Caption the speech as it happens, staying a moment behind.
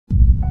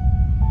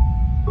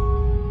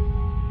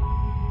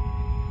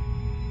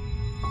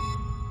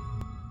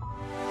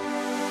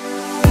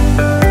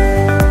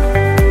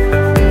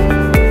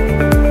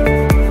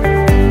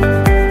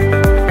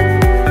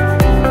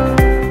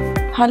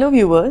Hello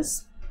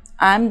viewers,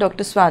 I am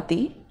Dr.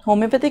 Swati,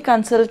 homeopathy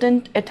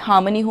consultant at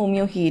Harmony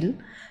Homeo Heal.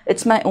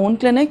 It's my own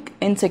clinic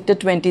in Sector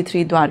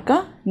 23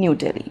 Dwarka, New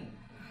Delhi.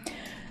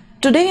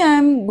 Today I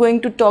am going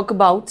to talk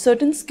about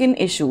certain skin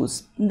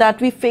issues that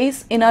we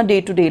face in our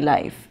day-to-day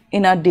life,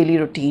 in our daily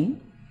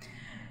routine.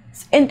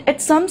 And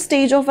at some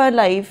stage of our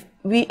life,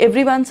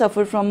 everyone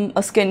suffer from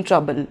a skin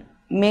trouble.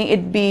 May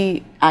it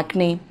be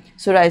acne,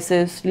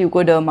 psoriasis,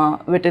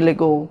 leukoderma,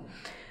 vitiligo,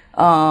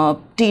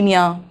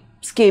 tinea,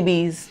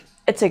 scabies,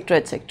 etc.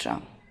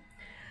 etc.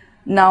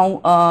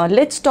 Now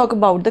let's talk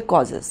about the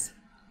causes.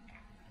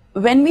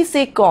 When we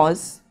say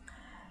cause,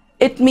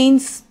 it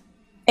means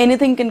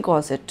anything can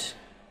cause it.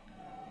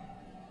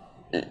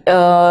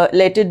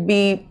 Let it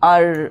be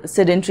our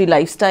sedentary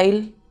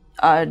lifestyle,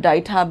 our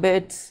diet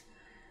habits,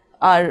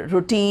 our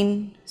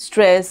routine,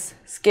 stress,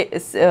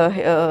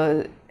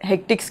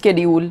 hectic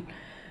schedule,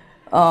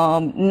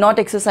 not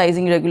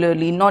exercising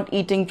regularly, not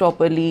eating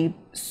properly,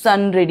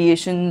 sun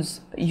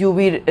radiations,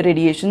 UV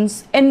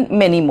radiations, and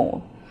many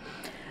more.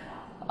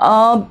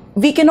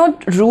 We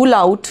cannot rule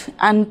out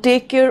and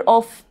take care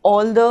of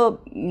all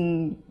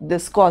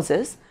these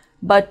causes,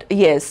 but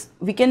yes,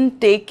 we can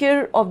take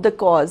care of the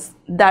cause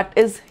that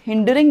is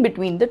hindering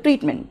between the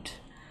treatment,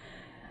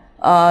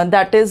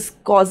 that is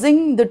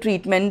causing the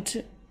treatment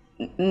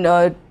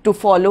to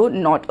follow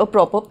not a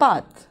proper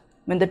path.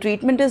 When the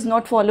treatment is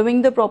not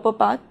following the proper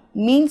path,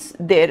 means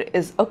there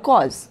is a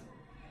cause.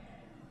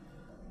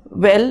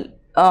 Well,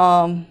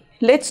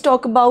 let's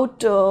talk about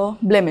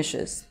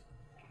blemishes.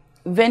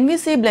 When we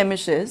say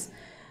blemishes,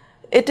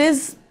 it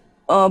is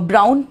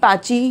brown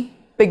patchy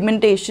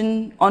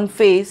pigmentation on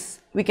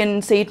face. We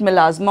can say it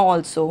melasma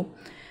also.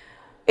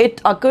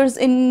 It occurs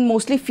in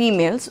mostly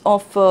females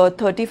of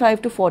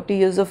 35 to 40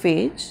 years of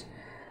age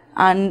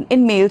and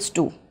in males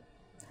too.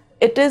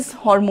 It is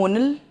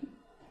hormonal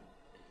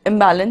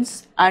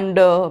imbalance and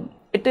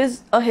it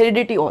is a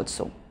heredity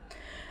also.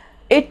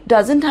 It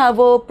doesn't have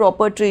a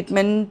proper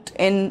treatment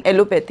in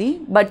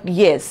allopathy, but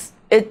yes,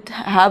 it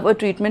have a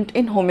treatment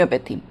in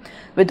homeopathy.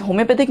 With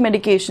homeopathic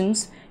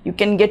medications, you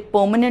can get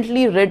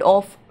permanently rid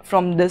of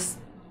from this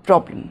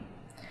problem.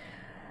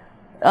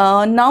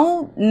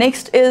 Now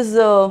next is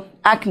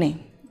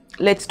acne.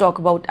 Let's talk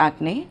about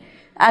acne.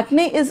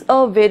 Acne is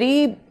a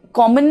very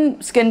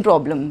common skin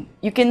problem.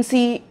 You can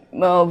see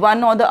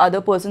one or the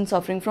other person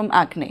suffering from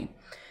acne,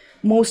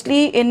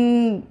 mostly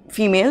in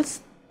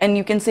females, and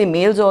you can say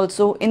males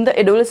also in the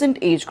adolescent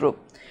age group.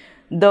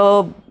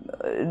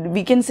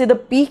 We can say the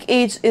peak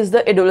age is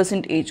the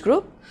adolescent age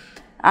group,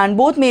 and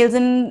both males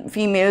and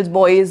females,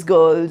 boys,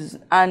 girls,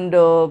 and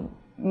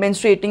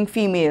menstruating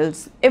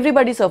females,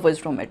 everybody suffers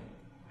from it.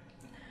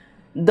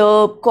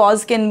 The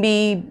cause can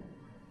be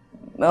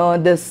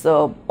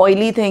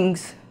oily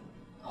things,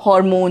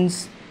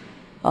 hormones,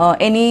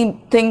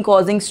 anything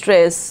causing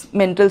stress,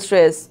 mental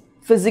stress,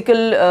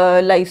 physical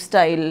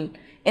lifestyle,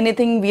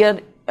 anything we are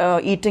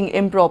eating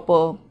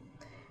improper,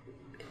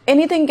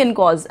 anything can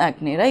cause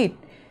acne, right?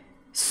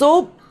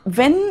 So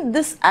when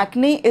this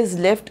acne is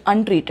left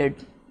untreated,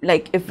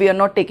 like if we are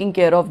not taking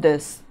care of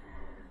this,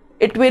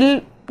 it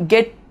will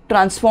get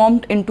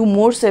transformed into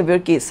more severe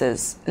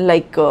cases,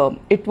 like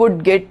it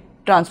would get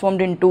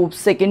transformed into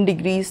 2nd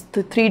degrees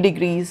to 3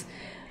 degrees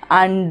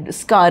and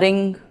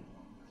scarring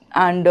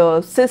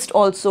and cyst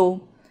also.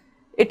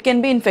 It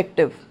can be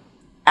infective.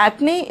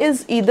 Acne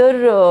is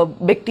either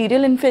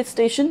bacterial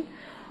infestation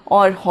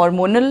or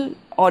hormonal,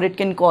 or it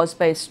can cause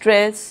by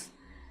stress,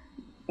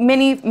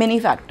 many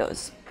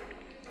factors.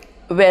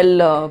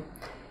 Well,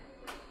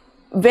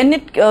 when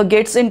it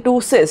gets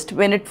into cyst,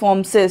 when it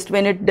forms cyst,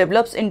 when it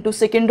develops into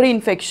secondary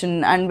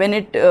infection, and when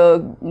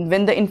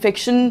the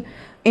infection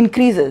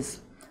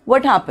increases,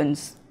 what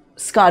happens?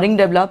 Scarring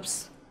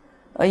develops.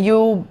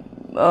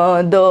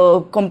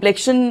 The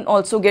complexion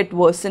also get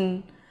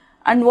worsened.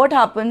 And what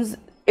happens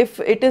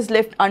if it is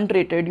left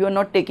untreated? You are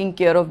not taking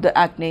care of the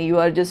acne, you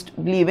are just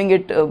leaving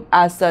it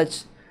as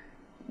such.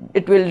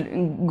 It will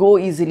go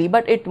easily,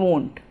 but it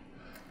won't.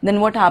 Then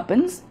what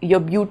happens? Your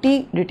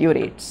beauty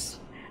deteriorates.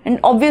 And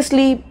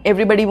obviously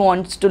everybody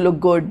wants to look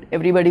good,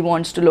 everybody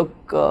wants to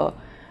look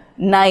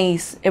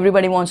nice,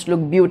 everybody wants to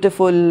look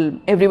beautiful,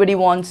 everybody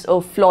wants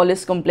a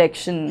flawless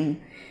complexion.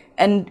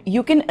 And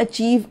you can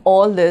achieve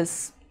all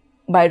this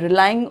by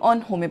relying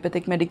on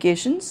homeopathic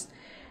medications,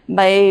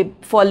 by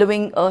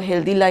following a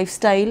healthy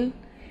lifestyle,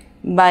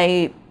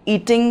 by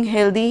eating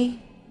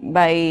healthy,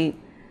 by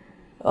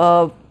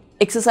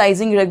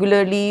exercising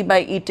regularly,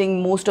 by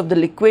eating most of the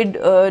liquid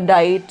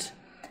diet,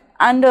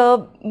 and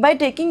by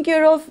taking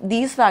care of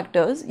these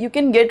factors, you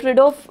can get rid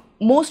of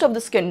most of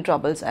the skin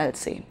troubles, I'll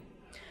say.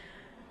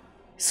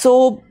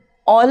 So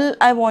all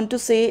I want to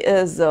say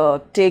is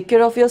take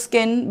care of your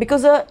skin,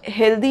 because a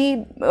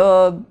healthy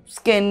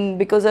skin,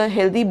 because a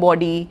healthy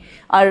body,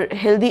 our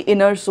healthy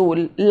inner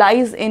soul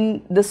lies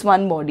in this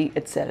one body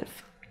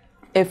itself.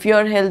 If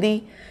you're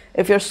healthy,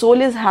 if your soul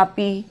is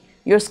happy,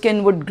 your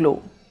skin would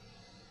glow.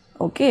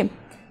 Okay,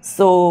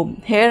 so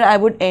here I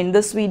would end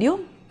this video.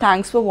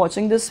 Thanks for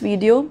watching this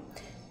video.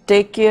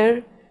 Take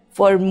care,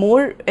 For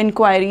more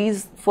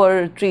inquiries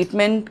for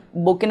treatment,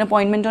 book an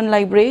appointment on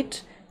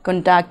Lybrate,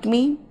 contact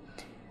me.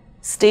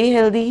 Stay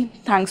healthy.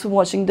 Thanks for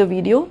watching the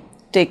video.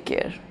 Take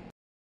care.